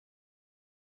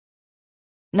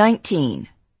19.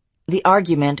 The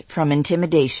Argument from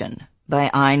Intimidation by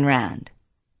Ayn Rand.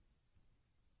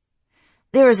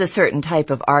 There is a certain type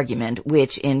of argument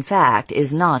which, in fact,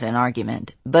 is not an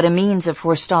argument, but a means of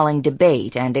forestalling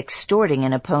debate and extorting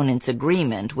an opponent's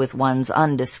agreement with one's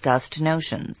undiscussed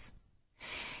notions.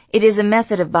 It is a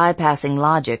method of bypassing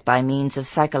logic by means of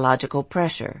psychological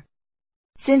pressure.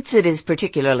 Since it is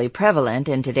particularly prevalent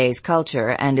in today's culture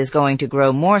and is going to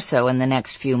grow more so in the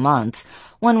next few months,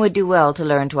 one would do well to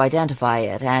learn to identify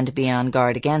it and be on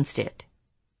guard against it.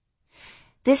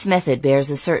 This method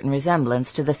bears a certain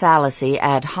resemblance to the fallacy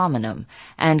ad hominem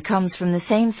and comes from the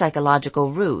same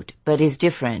psychological root, but is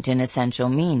different in essential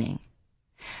meaning.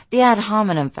 The ad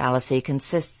hominem fallacy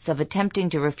consists of attempting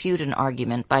to refute an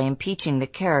argument by impeaching the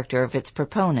character of its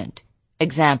proponent.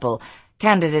 Example,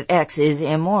 Candidate X is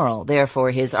immoral, therefore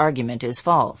his argument is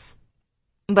false.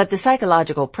 But the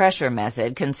psychological pressure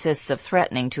method consists of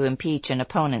threatening to impeach an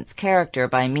opponent's character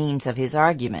by means of his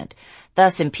argument,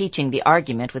 thus impeaching the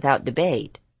argument without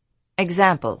debate.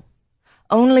 Example,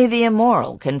 only the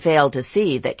immoral can fail to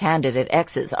see that Candidate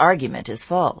X's argument is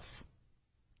false.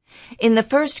 In the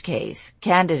first case,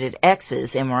 Candidate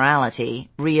X's immorality,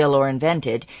 real or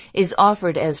invented, is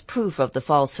offered as proof of the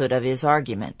falsehood of his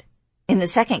argument. In the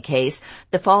second case,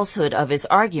 the falsehood of his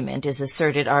argument is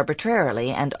asserted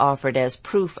arbitrarily and offered as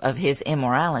proof of his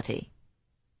immorality.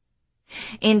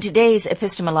 In today's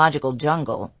epistemological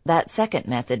jungle, that second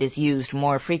method is used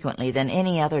more frequently than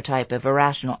any other type of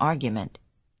irrational argument.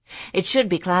 It should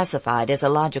be classified as a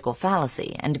logical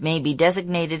fallacy and may be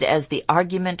designated as the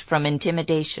argument from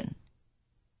intimidation.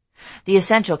 The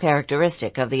essential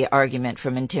characteristic of the argument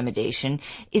from intimidation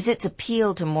is its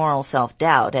appeal to moral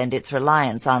self-doubt and its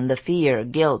reliance on the fear,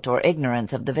 guilt, or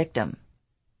ignorance of the victim.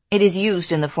 It is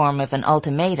used in the form of an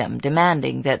ultimatum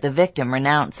demanding that the victim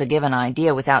renounce a given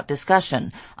idea without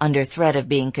discussion under threat of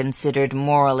being considered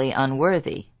morally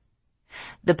unworthy.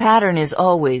 The pattern is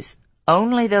always,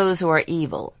 only those who are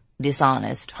evil,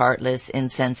 dishonest, heartless,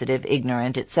 insensitive,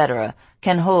 ignorant, etc.,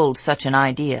 can hold such an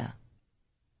idea.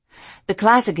 The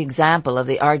classic example of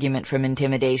the argument from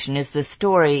intimidation is the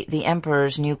story The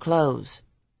Emperor's New Clothes.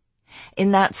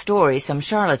 In that story, some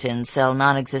charlatans sell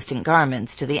non-existent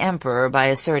garments to the emperor by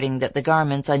asserting that the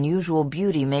garment's unusual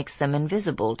beauty makes them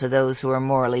invisible to those who are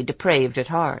morally depraved at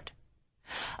heart.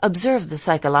 Observe the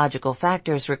psychological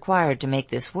factors required to make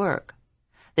this work.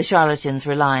 The charlatans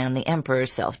rely on the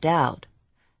emperor's self-doubt.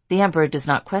 The emperor does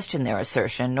not question their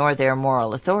assertion nor their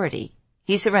moral authority.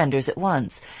 He surrenders at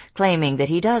once, claiming that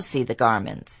he does see the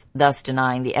garments, thus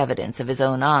denying the evidence of his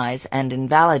own eyes and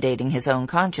invalidating his own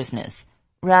consciousness,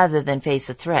 rather than face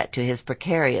a threat to his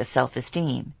precarious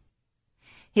self-esteem.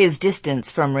 His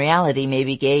distance from reality may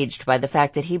be gauged by the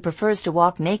fact that he prefers to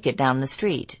walk naked down the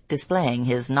street, displaying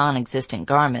his non-existent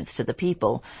garments to the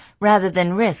people, rather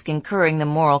than risk incurring the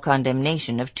moral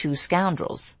condemnation of two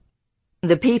scoundrels.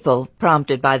 The people,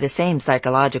 prompted by the same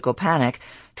psychological panic,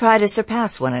 try to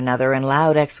surpass one another in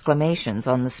loud exclamations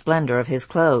on the splendor of his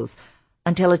clothes,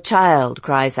 until a child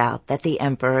cries out that the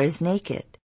emperor is naked.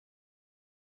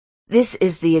 This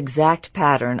is the exact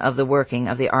pattern of the working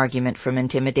of the argument from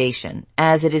intimidation,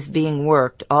 as it is being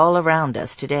worked all around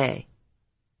us today.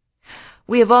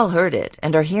 We have all heard it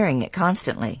and are hearing it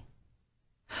constantly.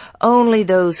 Only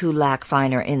those who lack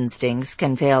finer instincts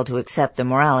can fail to accept the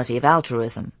morality of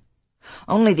altruism.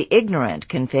 Only the ignorant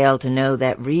can fail to know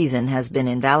that reason has been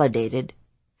invalidated.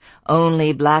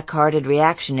 Only black-hearted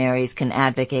reactionaries can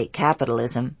advocate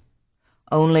capitalism.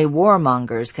 Only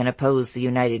warmongers can oppose the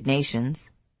United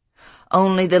Nations.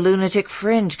 Only the lunatic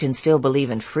fringe can still believe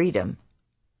in freedom.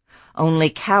 Only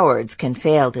cowards can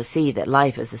fail to see that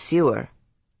life is a sewer.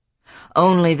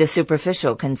 Only the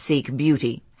superficial can seek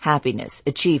beauty, happiness,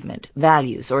 achievement,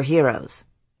 values, or heroes.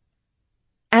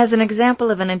 As an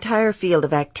example of an entire field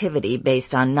of activity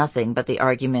based on nothing but the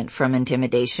argument from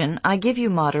intimidation, I give you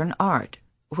modern art,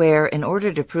 where, in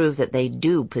order to prove that they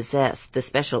do possess the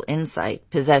special insight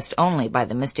possessed only by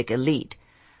the mystic elite,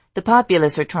 the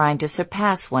populace are trying to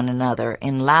surpass one another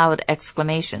in loud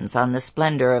exclamations on the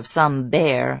splendor of some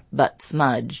bare, but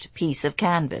smudged, piece of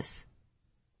canvas.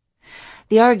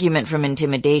 The argument from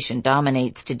intimidation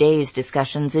dominates today's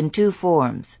discussions in two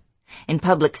forms. In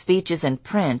public speeches and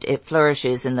print, it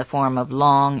flourishes in the form of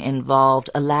long, involved,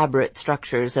 elaborate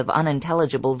structures of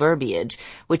unintelligible verbiage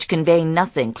which convey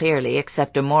nothing clearly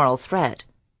except a moral threat.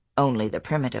 Only the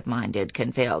primitive-minded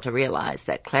can fail to realize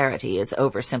that clarity is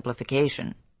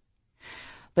oversimplification.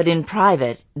 But in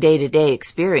private, day-to-day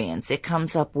experience, it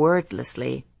comes up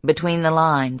wordlessly, between the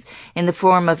lines, in the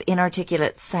form of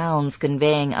inarticulate sounds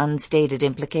conveying unstated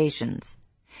implications.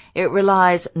 It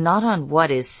relies not on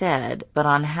what is said, but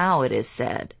on how it is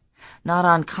said, not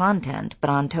on content but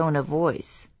on tone of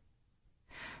voice.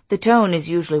 The tone is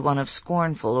usually one of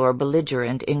scornful or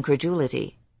belligerent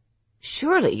incredulity.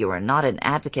 Surely you are not an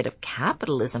advocate of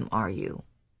capitalism, are you?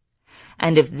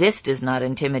 And if this does not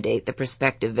intimidate the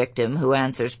prospective victim who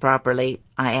answers properly,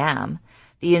 I am,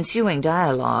 the ensuing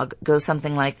dialogue goes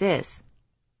something like this.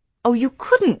 Oh, you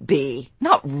couldn't be.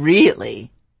 Not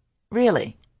really.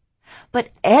 Really. But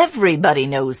everybody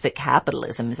knows that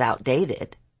capitalism is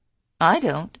outdated. I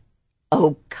don't.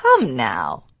 Oh, come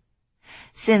now.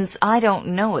 Since I don't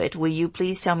know it, will you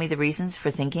please tell me the reasons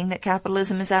for thinking that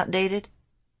capitalism is outdated?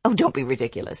 Oh, don't be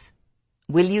ridiculous.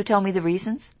 Will you tell me the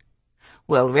reasons?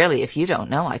 Well, really, if you don't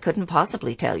know, I couldn't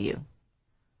possibly tell you.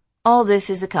 All this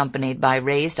is accompanied by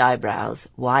raised eyebrows,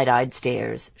 wide-eyed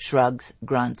stares, shrugs,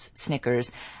 grunts,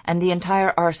 snickers, and the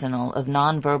entire arsenal of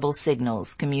nonverbal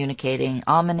signals communicating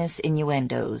ominous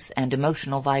innuendos and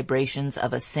emotional vibrations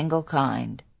of a single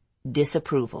kind,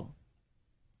 disapproval.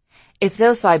 If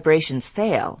those vibrations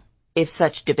fail, if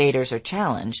such debaters are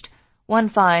challenged, one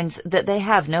finds that they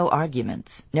have no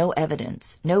arguments, no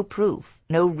evidence, no proof,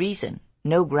 no reason,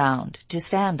 no ground to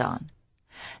stand on.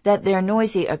 That their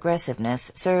noisy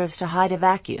aggressiveness serves to hide a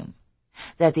vacuum,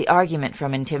 that the argument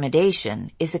from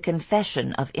intimidation is a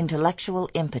confession of intellectual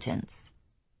impotence.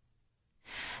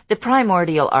 The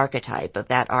primordial archetype of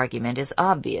that argument is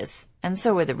obvious, and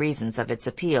so are the reasons of its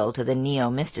appeal to the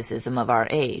neo-mysticism of our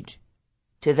age.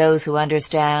 To those who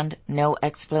understand, no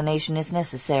explanation is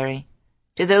necessary.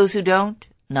 To those who don't,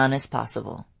 none is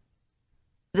possible.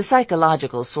 The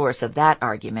psychological source of that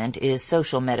argument is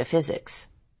social metaphysics.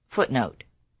 Footnote.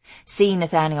 See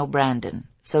Nathaniel Brandon,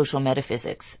 Social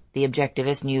Metaphysics, The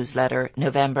Objectivist Newsletter,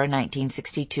 November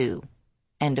 1962.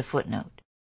 End of footnote.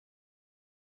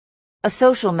 A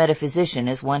social metaphysician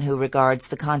is one who regards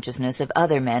the consciousness of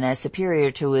other men as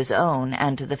superior to his own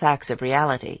and to the facts of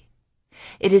reality.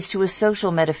 It is to a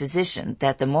social metaphysician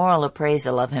that the moral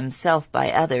appraisal of himself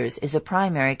by others is a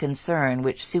primary concern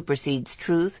which supersedes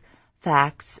truth,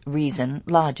 facts, reason,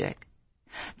 logic.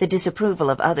 The disapproval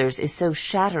of others is so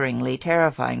shatteringly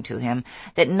terrifying to him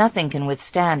that nothing can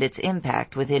withstand its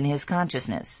impact within his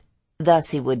consciousness.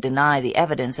 Thus he would deny the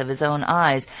evidence of his own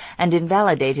eyes and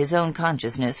invalidate his own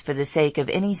consciousness for the sake of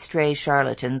any stray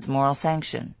charlatan's moral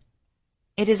sanction.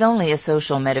 It is only a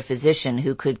social metaphysician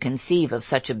who could conceive of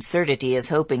such absurdity as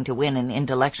hoping to win an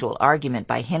intellectual argument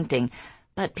by hinting,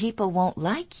 "But people won't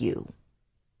like you."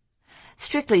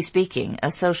 Strictly speaking,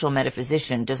 a social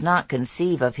metaphysician does not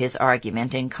conceive of his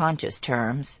argument in conscious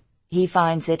terms. He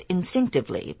finds it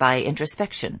instinctively by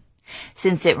introspection,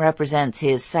 since it represents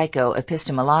his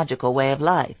psycho-epistemological way of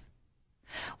life.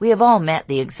 We have all met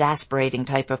the exasperating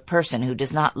type of person who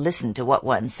does not listen to what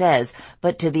one says,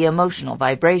 but to the emotional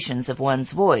vibrations of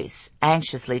one's voice,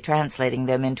 anxiously translating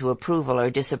them into approval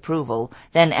or disapproval,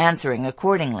 then answering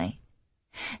accordingly.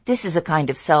 This is a kind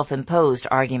of self-imposed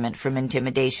argument from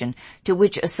intimidation to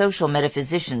which a social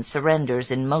metaphysician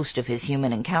surrenders in most of his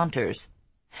human encounters.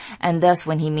 And thus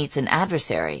when he meets an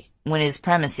adversary, when his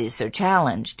premises are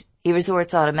challenged, he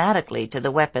resorts automatically to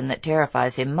the weapon that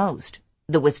terrifies him most,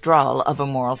 the withdrawal of a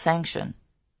moral sanction.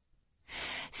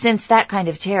 Since that kind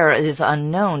of terror is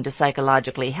unknown to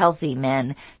psychologically healthy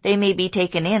men, they may be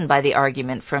taken in by the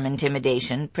argument from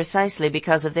intimidation precisely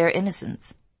because of their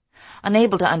innocence.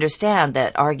 Unable to understand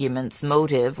that argument's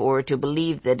motive or to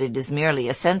believe that it is merely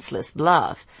a senseless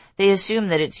bluff, they assume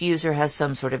that its user has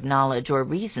some sort of knowledge or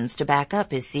reasons to back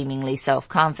up his seemingly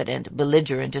self-confident,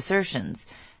 belligerent assertions.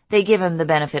 They give him the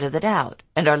benefit of the doubt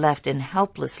and are left in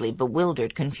helplessly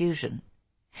bewildered confusion.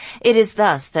 It is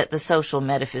thus that the social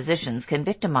metaphysicians can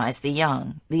victimize the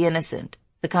young, the innocent,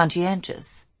 the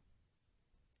conscientious.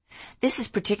 This is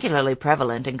particularly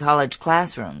prevalent in college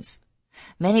classrooms.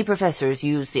 Many professors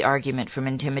use the argument from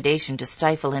intimidation to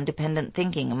stifle independent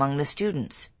thinking among the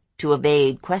students, to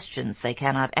evade questions they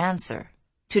cannot answer,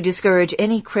 to discourage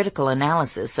any critical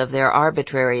analysis of their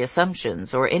arbitrary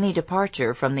assumptions or any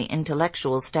departure from the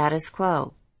intellectual status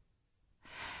quo.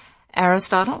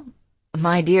 Aristotle?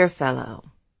 My dear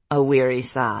fellow, a weary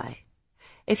sigh.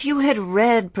 If you had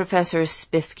read Professor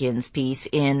Spifkin's piece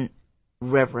in,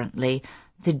 reverently,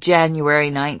 the January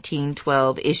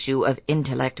 1912 issue of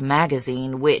Intellect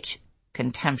magazine, which,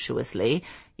 contemptuously,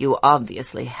 you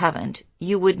obviously haven't,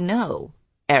 you would know,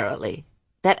 airily,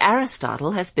 that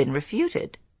Aristotle has been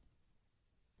refuted.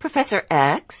 Professor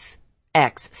X,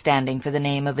 X standing for the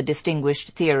name of a distinguished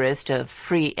theorist of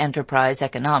free enterprise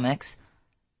economics,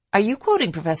 are you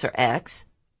quoting Professor X?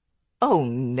 Oh,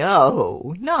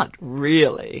 no, not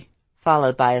really.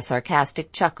 Followed by a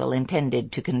sarcastic chuckle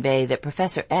intended to convey that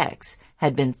Professor X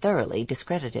had been thoroughly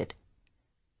discredited.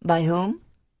 By whom?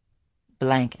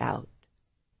 Blank out.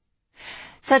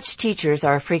 Such teachers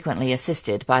are frequently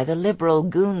assisted by the liberal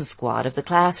goon squad of the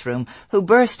classroom who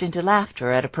burst into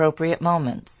laughter at appropriate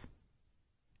moments.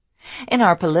 In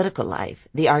our political life,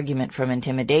 the argument from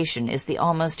intimidation is the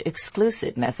almost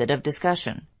exclusive method of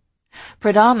discussion.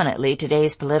 Predominantly,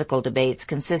 today's political debates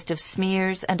consist of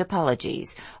smears and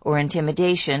apologies, or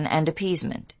intimidation and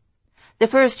appeasement. The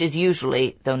first is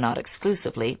usually, though not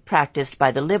exclusively, practiced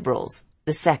by the liberals,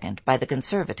 the second by the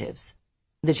conservatives.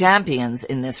 The champions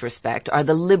in this respect are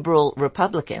the liberal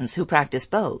Republicans who practice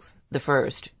both, the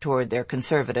first toward their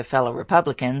conservative fellow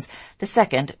Republicans, the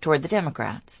second toward the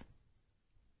Democrats.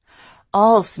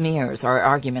 All smears are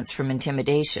arguments from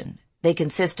intimidation. They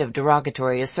consist of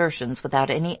derogatory assertions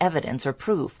without any evidence or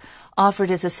proof,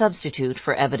 offered as a substitute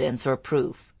for evidence or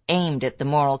proof, aimed at the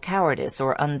moral cowardice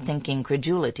or unthinking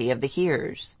credulity of the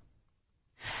hearers.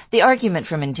 The argument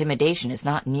from intimidation is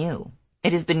not new.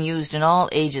 It has been used in all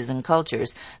ages and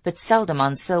cultures, but seldom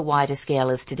on so wide a scale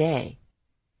as today.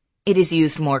 It is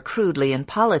used more crudely in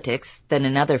politics than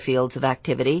in other fields of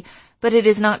activity, but it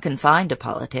is not confined to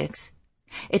politics.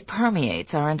 It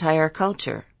permeates our entire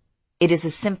culture. It is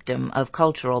a symptom of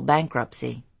cultural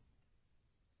bankruptcy.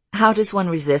 How does one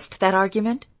resist that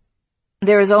argument?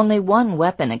 There is only one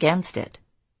weapon against it: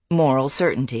 moral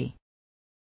certainty.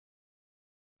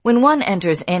 When one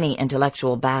enters any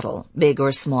intellectual battle, big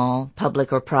or small,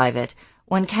 public or private,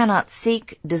 one cannot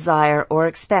seek, desire, or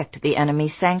expect the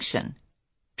enemy's sanction.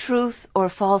 Truth or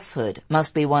falsehood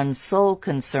must be one's sole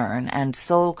concern and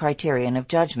sole criterion of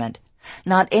judgment,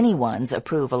 not anyone's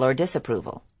approval or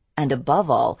disapproval, and above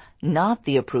all, not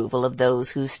the approval of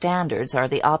those whose standards are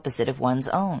the opposite of one's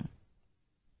own.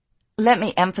 Let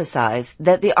me emphasize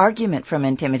that the argument from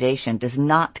intimidation does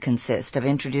not consist of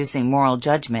introducing moral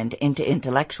judgment into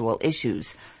intellectual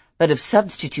issues, but of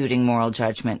substituting moral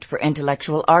judgment for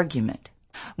intellectual argument.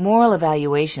 Moral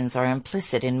evaluations are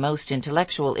implicit in most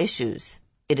intellectual issues.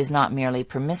 It is not merely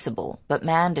permissible, but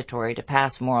mandatory to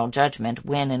pass moral judgment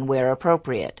when and where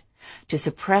appropriate. To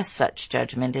suppress such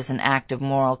judgment is an act of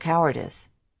moral cowardice.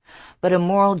 But a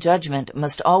moral judgment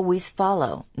must always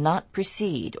follow, not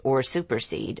precede or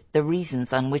supersede, the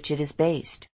reasons on which it is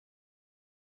based.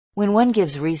 When one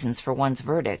gives reasons for one's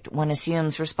verdict, one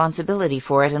assumes responsibility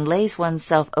for it and lays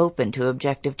oneself open to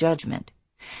objective judgment.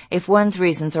 If one's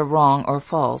reasons are wrong or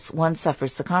false, one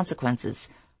suffers the consequences.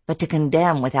 But to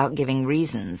condemn without giving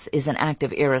reasons is an act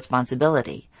of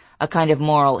irresponsibility, a kind of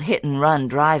moral hit-and-run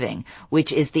driving,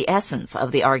 which is the essence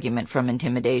of the argument from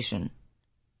intimidation.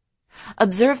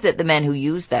 Observe that the men who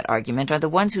use that argument are the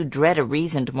ones who dread a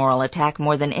reasoned moral attack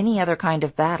more than any other kind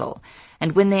of battle,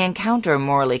 and when they encounter a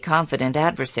morally confident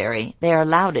adversary, they are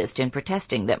loudest in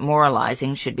protesting that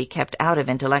moralizing should be kept out of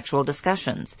intellectual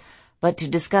discussions, but to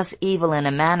discuss evil in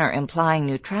a manner implying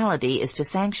neutrality is to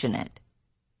sanction it.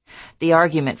 The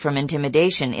argument from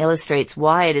intimidation illustrates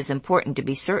why it is important to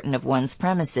be certain of one's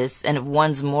premises and of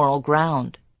one's moral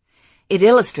ground. It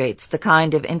illustrates the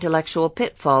kind of intellectual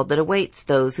pitfall that awaits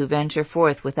those who venture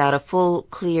forth without a full,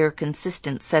 clear,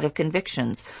 consistent set of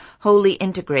convictions, wholly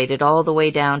integrated all the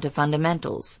way down to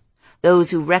fundamentals.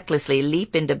 Those who recklessly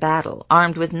leap into battle,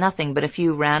 armed with nothing but a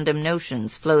few random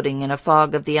notions floating in a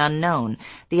fog of the unknown,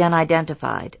 the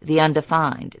unidentified, the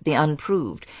undefined, the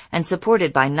unproved, and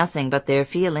supported by nothing but their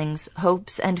feelings,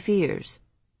 hopes, and fears.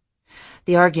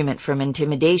 The argument from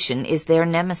intimidation is their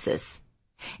nemesis.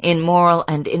 In moral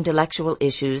and intellectual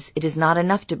issues, it is not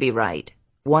enough to be right.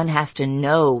 One has to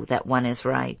know that one is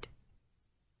right.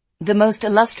 The most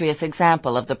illustrious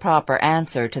example of the proper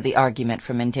answer to the argument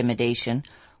from intimidation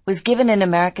was given in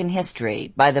American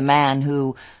history by the man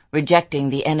who, rejecting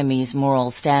the enemy's moral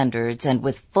standards and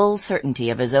with full certainty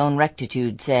of his own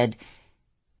rectitude, said,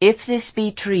 "If this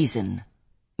be treason,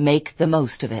 make the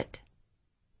most of it."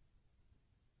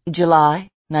 July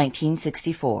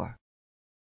 1964.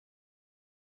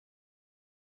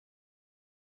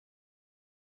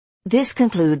 This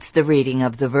concludes the reading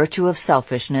of The Virtue of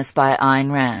Selfishness by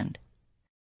Ayn Rand.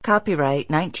 Copyright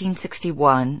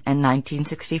 1961 and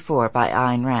 1964 by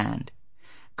Ayn Rand.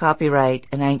 Copyright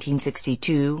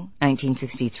 1962,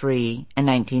 1963, and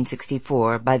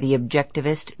 1964 by the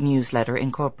Objectivist Newsletter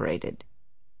Incorporated.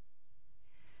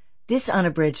 This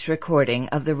unabridged recording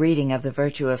of the reading of The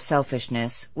Virtue of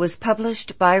Selfishness was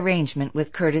published by arrangement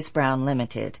with Curtis Brown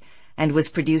Limited and was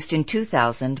produced in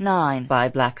 2009 by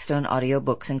Blackstone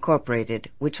Audiobooks Incorporated,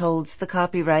 which holds the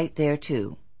copyright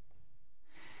thereto.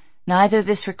 Neither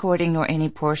this recording nor any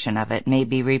portion of it may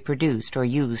be reproduced or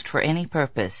used for any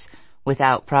purpose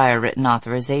without prior written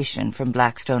authorization from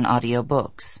Blackstone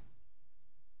Audiobooks.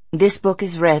 This book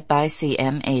is read by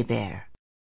C.M. Hebert.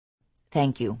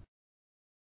 Thank you.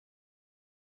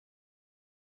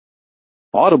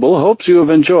 Audible hopes you have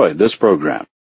enjoyed this program.